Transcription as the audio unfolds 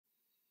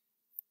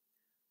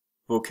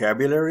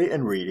Vocabulary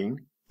and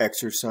Reading,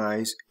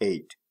 Exercise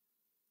 8.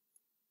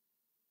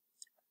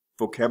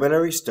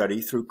 Vocabulary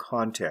study through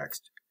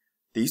context.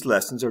 These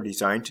lessons are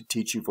designed to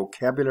teach you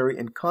vocabulary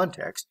in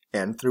context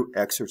and through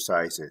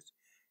exercises.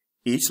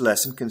 Each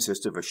lesson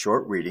consists of a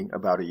short reading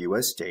about a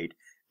U.S. state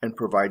and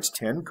provides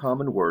 10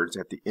 common words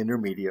at the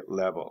intermediate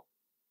level.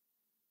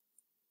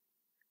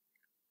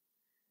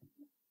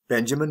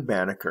 Benjamin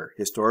Banneker,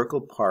 Historical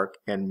Park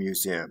and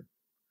Museum.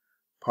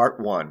 Part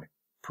 1.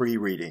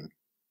 Pre-reading.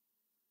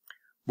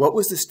 What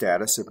was the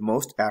status of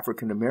most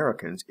African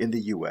Americans in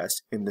the U.S.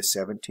 in the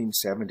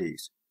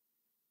 1770s?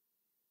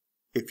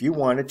 If you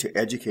wanted to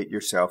educate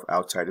yourself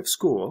outside of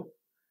school,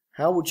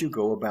 how would you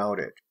go about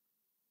it?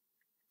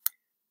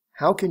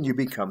 How can you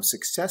become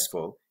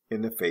successful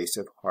in the face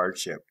of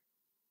hardship?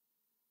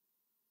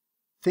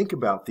 Think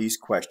about these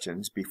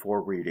questions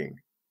before reading.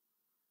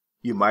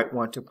 You might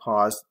want to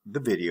pause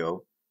the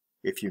video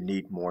if you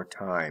need more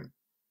time.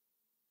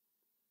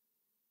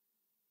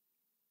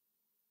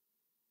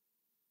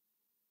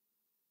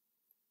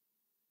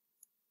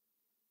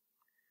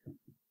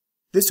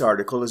 This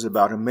article is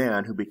about a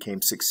man who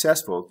became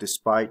successful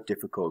despite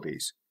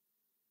difficulties.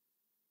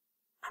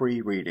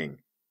 Pre-reading.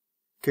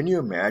 Can you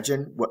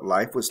imagine what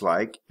life was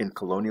like in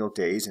colonial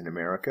days in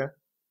America?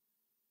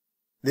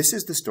 This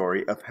is the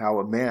story of how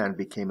a man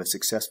became a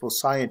successful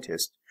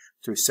scientist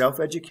through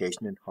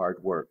self-education and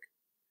hard work.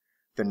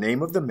 The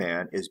name of the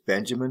man is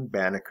Benjamin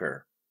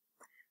Banneker.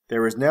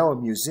 There is now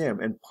a museum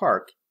and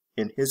park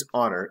in his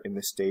honor in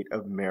the state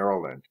of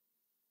Maryland.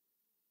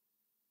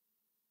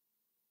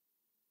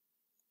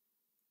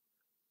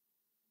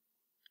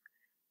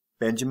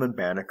 Benjamin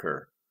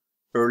Banneker,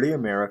 early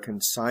American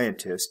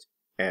scientist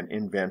and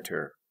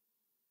inventor.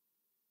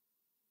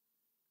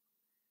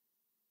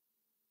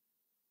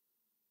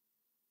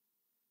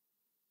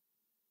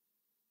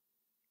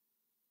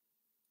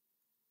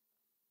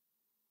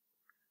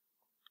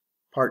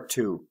 Part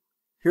 2.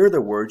 Here are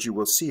the words you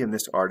will see in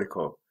this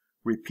article.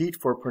 Repeat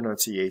for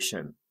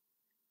pronunciation.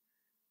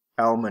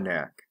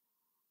 Almanac,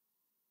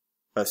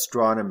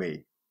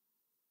 astronomy,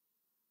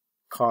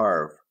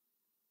 carve,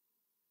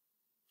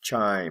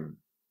 chime,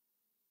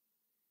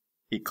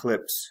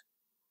 eclipse,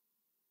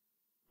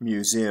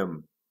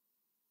 museum,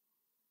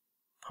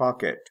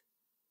 pocket,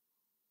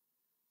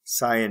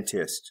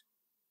 scientist,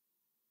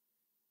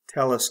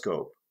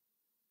 telescope,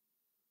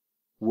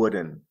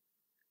 wooden.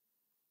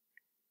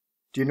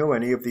 Do you know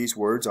any of these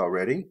words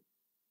already?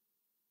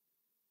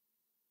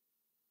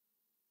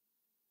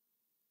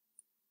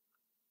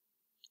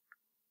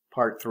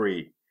 Part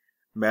 3.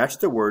 Match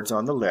the words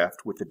on the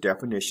left with the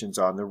definitions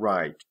on the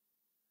right.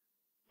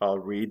 I'll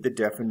read the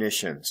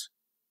definitions.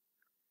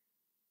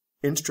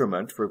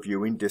 Instrument for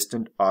viewing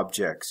distant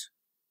objects.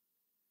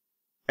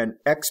 An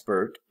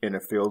expert in a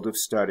field of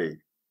study.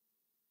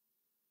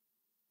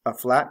 A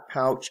flat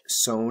pouch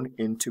sewn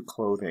into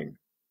clothing.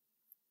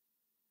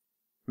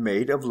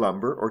 Made of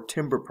lumber or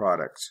timber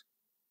products.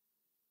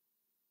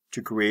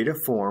 To create a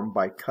form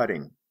by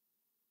cutting.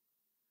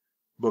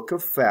 Book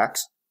of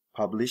facts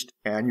published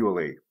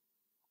annually.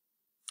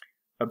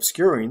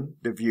 Obscuring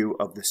the view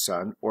of the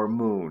sun or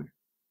moon.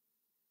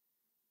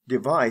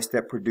 Device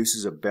that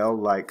produces a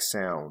bell-like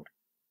sound.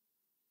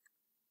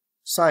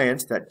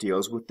 Science that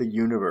deals with the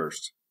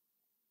universe.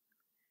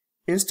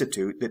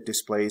 Institute that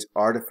displays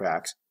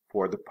artifacts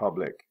for the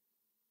public.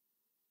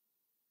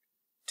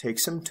 Take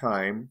some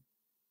time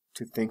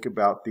to think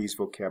about these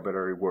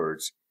vocabulary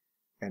words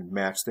and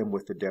match them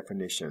with the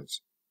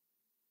definitions.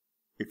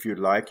 If you'd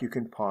like, you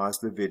can pause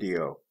the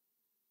video.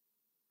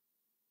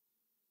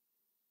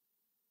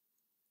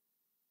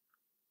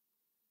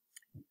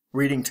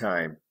 Reading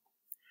time.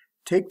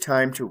 Take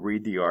time to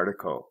read the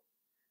article.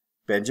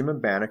 Benjamin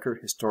Banneker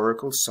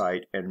Historical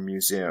Site and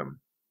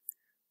Museum.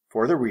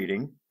 For the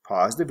reading,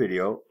 pause the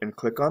video and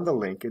click on the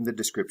link in the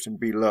description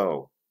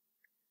below.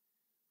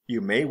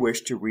 You may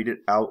wish to read it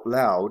out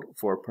loud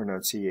for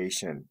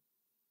pronunciation.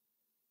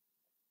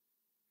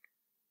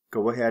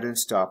 Go ahead and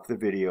stop the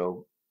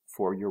video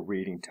for your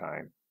reading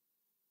time.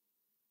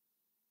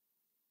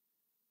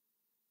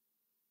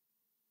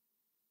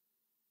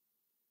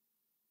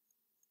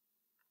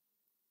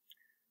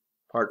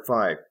 Part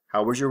 5.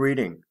 How was your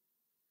reading?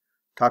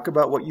 Talk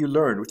about what you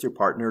learned with your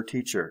partner or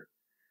teacher.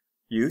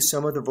 Use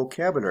some of the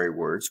vocabulary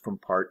words from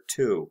Part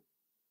 2.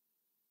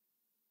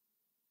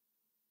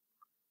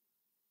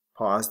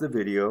 Pause the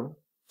video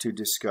to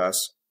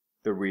discuss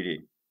the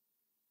reading.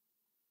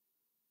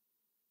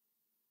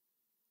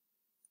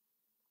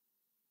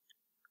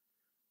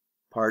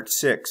 Part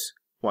 6.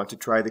 Want to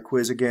try the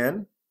quiz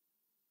again?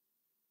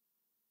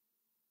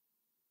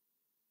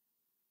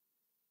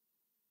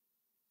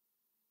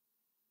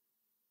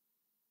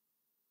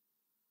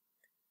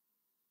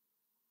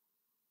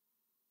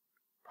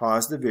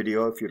 Pause the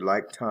video if you'd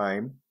like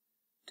time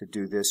to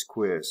do this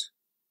quiz.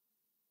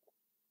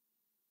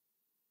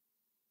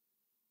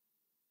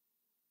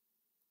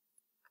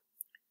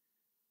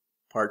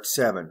 Part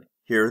 7.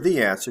 Here are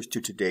the answers to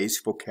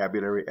today's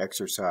vocabulary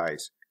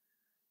exercise.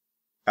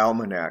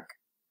 Almanac,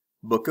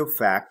 book of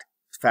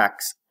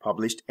facts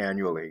published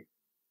annually.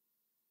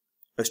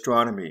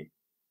 Astronomy,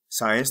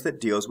 science that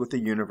deals with the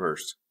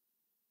universe.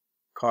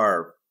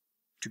 Carve,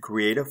 to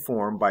create a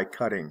form by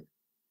cutting.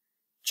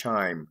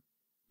 Chime,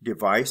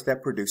 device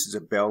that produces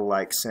a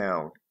bell-like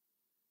sound.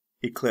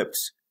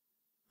 Eclipse,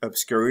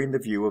 obscuring the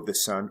view of the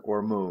sun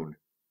or moon.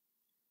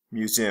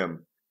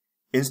 Museum,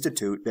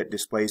 institute that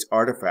displays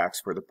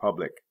artifacts for the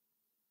public.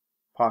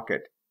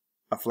 Pocket,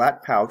 a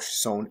flat pouch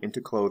sewn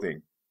into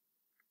clothing.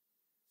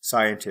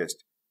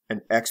 Scientist,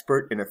 an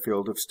expert in a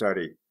field of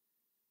study.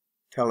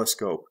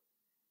 Telescope,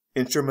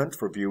 instrument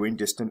for viewing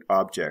distant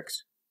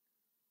objects.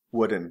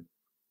 Wooden,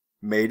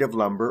 made of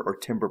lumber or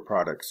timber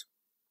products.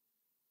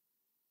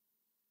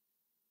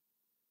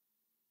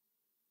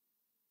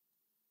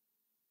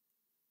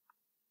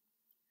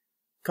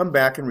 Come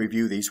back and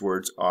review these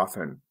words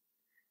often.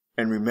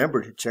 And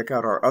remember to check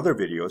out our other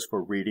videos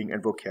for reading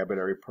and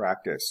vocabulary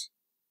practice.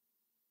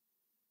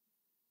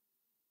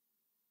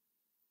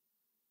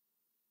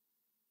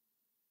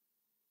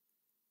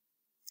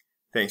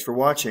 Thanks for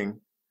watching.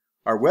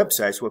 Our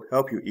websites will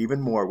help you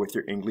even more with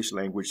your English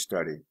language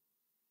study.